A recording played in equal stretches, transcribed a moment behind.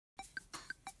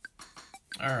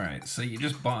Alright, so you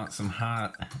just bought some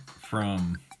hot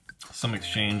from some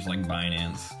exchange like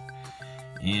Binance,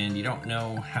 and you don't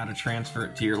know how to transfer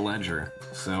it to your ledger.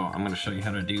 So I'm going to show you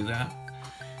how to do that.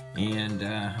 And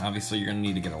obviously you're going to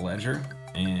need to get a ledger,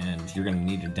 and you're going to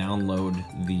need to download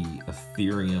the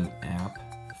Ethereum app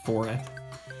for it.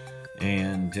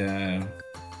 And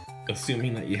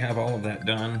assuming that you have all of that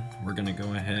done, we're going to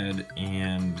go ahead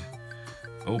and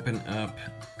open up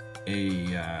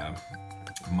a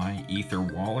My Ether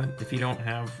wallet if you don't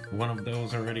have one of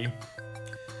those already.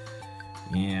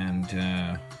 And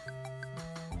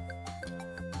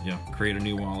yeah, create a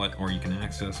new wallet, or you can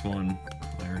access one.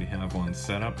 I already have one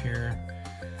set up here.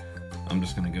 I'm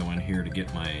just going to go in here to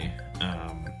get my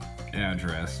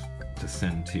address to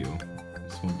send to.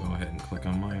 So we'll go ahead and click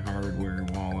on my hardware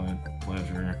wallet,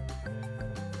 Ledger.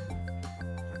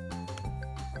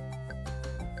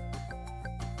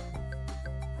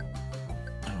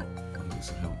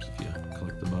 It helps if you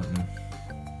click the button.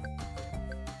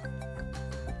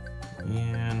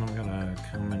 And I'm gonna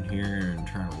come in here and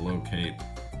try to locate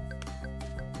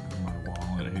my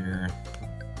wallet here.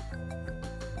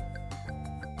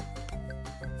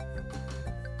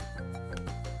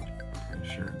 Pretty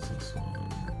sure it's this one.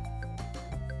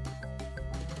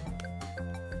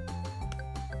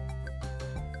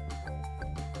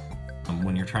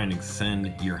 When you're trying to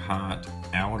send your hot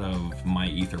out of My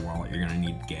Ether wallet, you're going to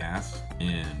need gas,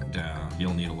 and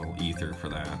you'll need a little ether for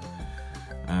that.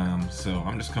 So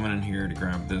I'm just coming in here to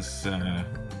grab this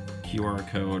QR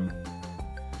code.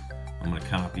 I'm going to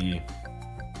go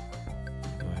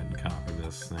ahead and copy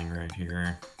this thing right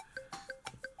here.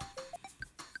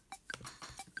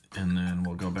 And then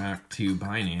we'll go back to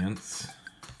Binance.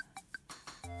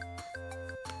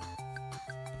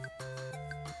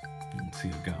 See,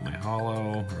 I've got my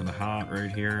hollow, or the hot,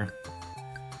 right here.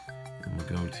 And we'll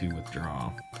go to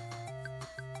withdraw.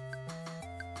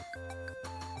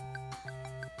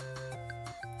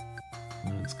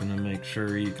 And it's going to make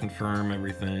sure you confirm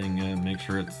everything and make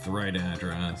sure it's the right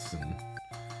address. And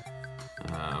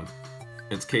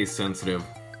it's case sensitive,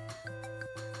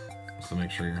 so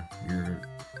make sure your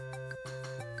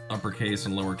uppercase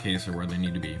and lowercase are where they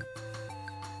need to be.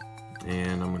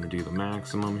 And I'm going to do the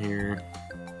maximum here.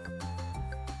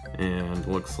 And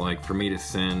looks like for me to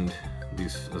send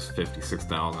this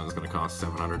 56,000 is going to cost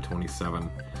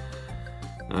 727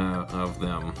 of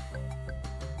them.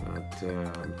 But I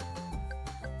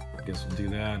guess we'll do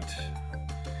that.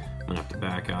 I'm going to have to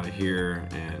back out of here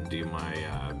and do my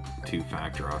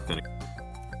two-factor authentication.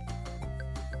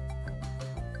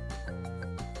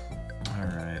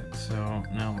 Alright, so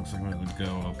now it looks like I'm going to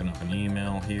go open up an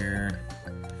email here.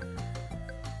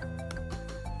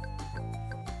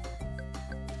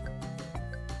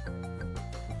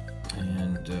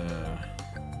 And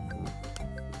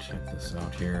check this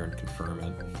out here and confirm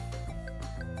it.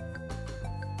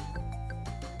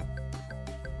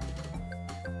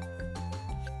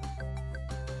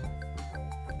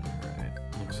 Alright,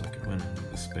 looks like it went into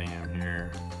the spam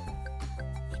here.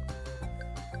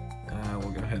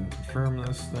 We'll go ahead and confirm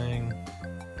this thing.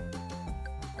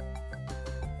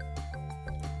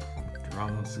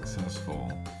 Withdraw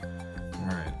successful.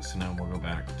 Alright, so now we'll go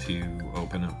back to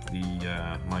open up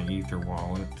the My Ether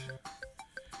wallet.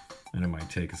 And it might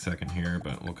take a second here,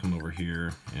 but we'll come over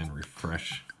here and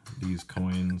refresh these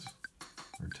coins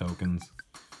or tokens.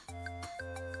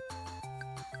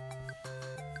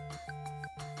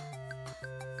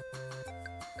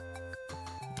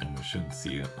 And we should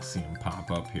see them pop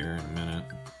up here in a minute.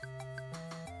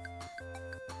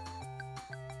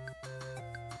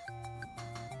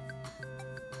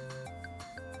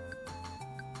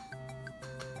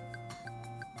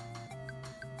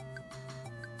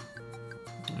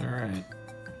 Alright,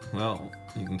 well,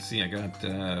 you can see I got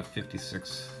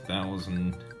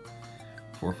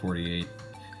 56,448.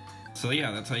 So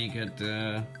yeah, that's how you get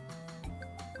it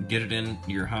in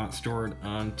your hot stored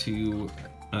onto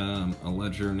a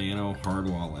Ledger Nano hard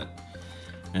wallet.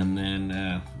 And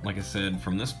then, like I said,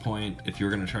 from this point, if you're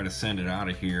going to try to send it out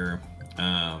of here,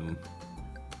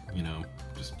 you know,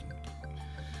 just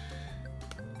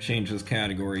change this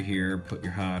category here, put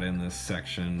your hot in this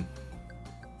section,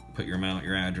 put your amount,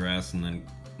 your address, and then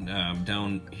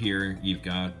down here you've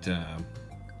got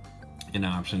an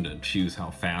option to choose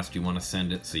how fast you want to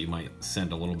send it. So you might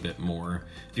send a little bit more.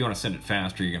 If you want to send it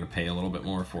faster, you're going to pay a little bit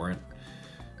more for it.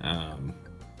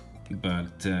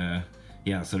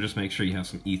 Yeah, so just make sure you have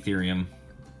some ether in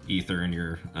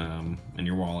your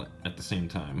wallet at the same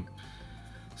time.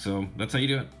 So that's how you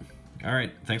do it. All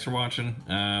right, thanks for watching.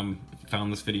 If you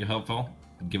found this video helpful,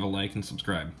 give a like and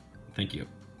subscribe. Thank you.